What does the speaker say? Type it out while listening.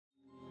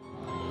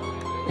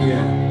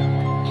Yeah.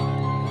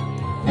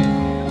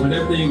 With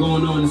everything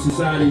going on in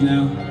society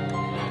now,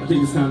 I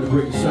think it's time to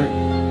break the cycle.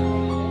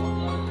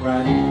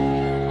 Right?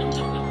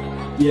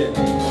 Yeah.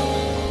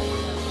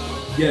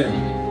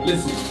 Yeah.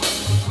 Listen.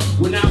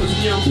 When I was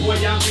a young boy,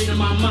 I made in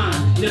my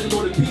mind, never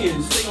go to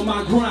pen, stay on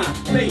my grind.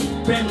 Faith,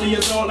 family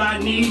is all I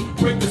need.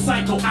 Break the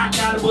cycle, I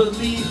gotta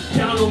believe.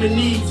 Down on my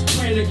knees,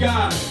 praying to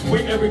God.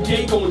 Wake every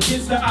day, going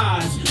against the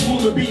odds.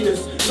 Woman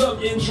beaters, love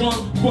getting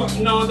drunk,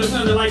 fucking all the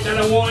nothing like that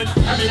I want.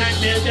 Having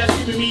nightmares that's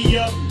keeping me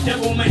up.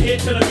 Devil on my head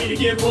telling me to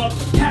give up.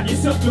 Have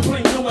yourself to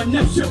blame, no one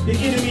else. The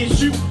enemy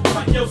is you.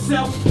 Fight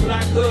yourself.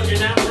 Black hood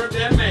and I heard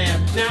that math.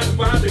 Now it's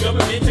fine, the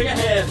government take a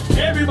half.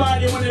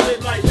 Everybody wanna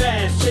live like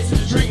that, chasing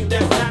the dream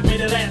that's not made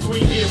to last. We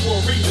here for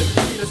a reason.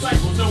 We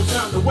disciples, no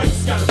time to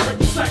waste. Gotta break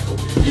the cycle.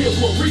 Here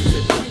for a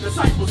reason. We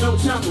disciples, no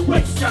time to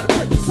waste. Gotta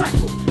break the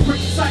cycle.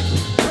 Break the cycle.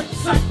 Break the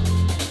cycle.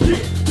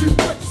 Yeah, just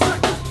break the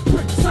cycle.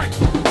 Break the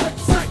cycle. Break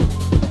the cycle.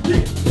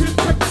 Yeah, just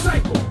break the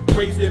cycle.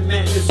 Raised in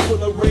madness,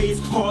 full of rays.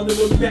 Hard to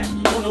look back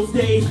on those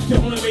days. The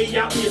only way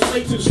out be a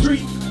slave to the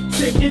street.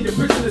 Sick in the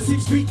prison of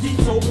 6 feet deep,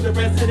 over the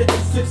rest of the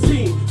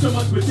 16. So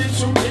much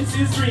potential, into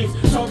his dreams.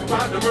 Talk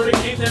about the murder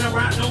games that I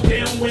ride, no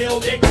damn well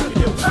they could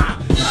your time.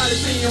 Tired of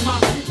seeing my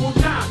people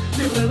die,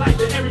 living a life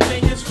that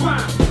everything is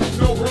crime.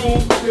 No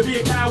room to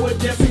be a coward,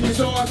 destiny's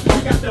ours.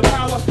 We got the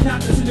power,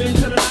 not listening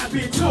to the lie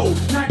being told.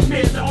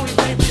 Nightmares, the only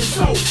thing being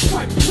sold.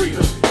 Fight for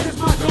freedom, it's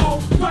my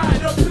goal.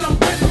 Fired up till I'm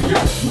ready to go.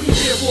 We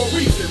here for a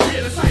reason,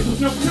 we're disciples,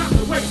 no time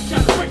to waste.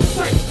 Gotta break the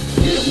cycle.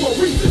 Here for a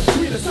reason,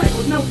 we're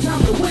disciples, no time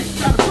to waste.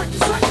 Gotta break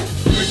the cycle.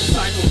 Break the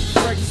cycle,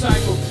 break the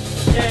cycle.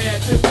 Yeah,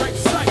 just break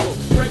the cycle,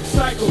 break the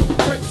cycle,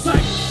 break the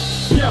cycle.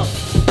 Yo,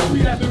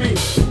 repeat after me.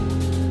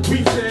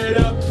 We fed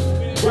up,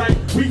 right?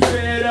 We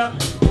fed up.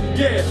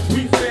 Yeah,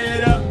 we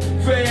fed up,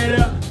 fed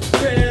up,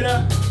 fed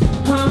up.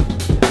 Huh?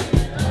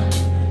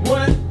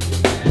 What?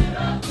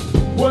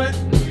 What?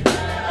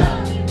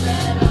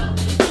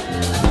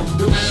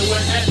 No matter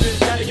what happens,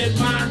 gotta get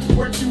mine.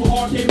 Work too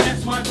hard, can't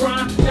match my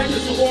grind. That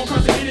just a war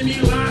across the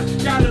enemy line.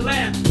 Gotta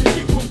laugh to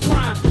keep from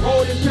crying.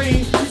 All this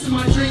pain, these are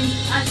my dreams.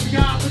 Ask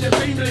God what the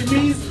pain really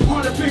means.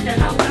 Hard to figure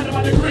out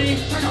about the green.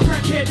 Like a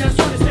crackhead that's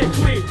trying to stay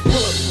clean.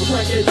 Look, a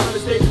crackhead trying to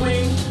stay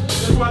clean.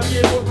 That's why we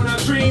get up on our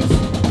dreams.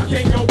 I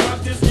can't go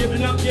out just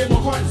giving up, give my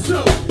heart and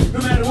soul. No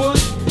matter what,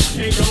 I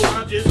can't go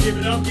out just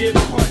giving up, give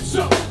my heart and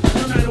soul.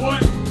 No matter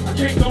what, I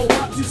can't go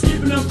out just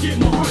giving up, give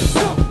my heart and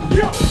soul.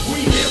 Yo,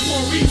 we here for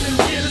a reason.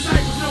 We're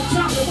disciples, no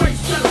time to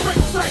waste. Gotta break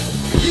the cycle.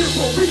 Here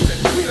for a reason.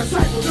 We're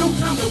disciples, no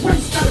time to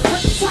waste. Gotta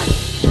break the cycle.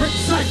 Break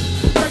the cycle.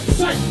 Break the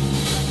cycle.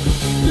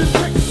 Just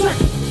break the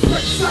cycle.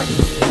 Break the cycle.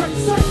 Break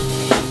the cycle.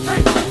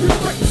 Hey, just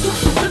break the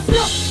cycle. Let's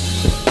go.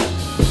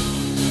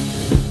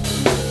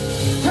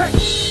 Hey.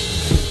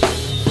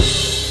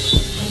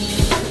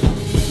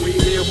 We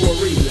here for a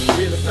reason.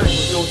 We're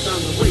disciples, no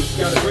time to waste.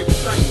 Gotta break the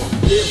cycle.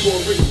 Here for a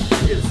reason.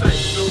 We're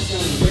disciples, no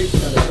time to waste.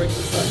 Gotta break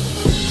the cycle.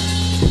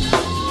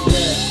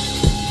 Yeah.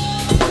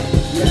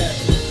 Yeah.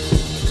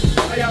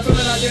 How y'all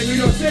feeling out there in New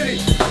York City?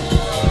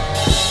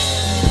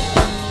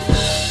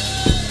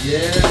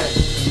 Yeah.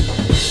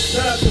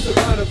 Shout out to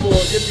Silvana for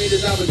giving me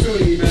this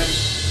opportunity, man.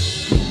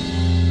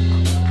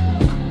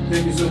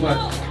 Thank you so much.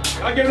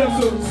 I'll give it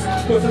up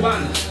for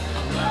Silvana.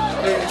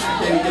 Hey, I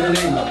can't even get her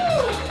name up.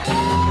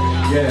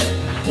 Yeah.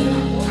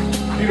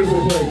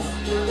 Beautiful place.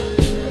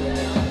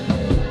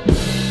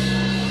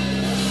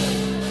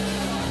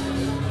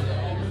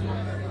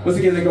 Once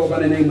again, I go by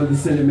the name of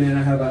Descendent, man.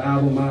 I have an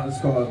album out. It's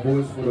called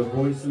Voice for the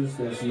Voiceless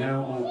that's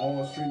now on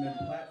all streaming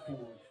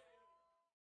platforms.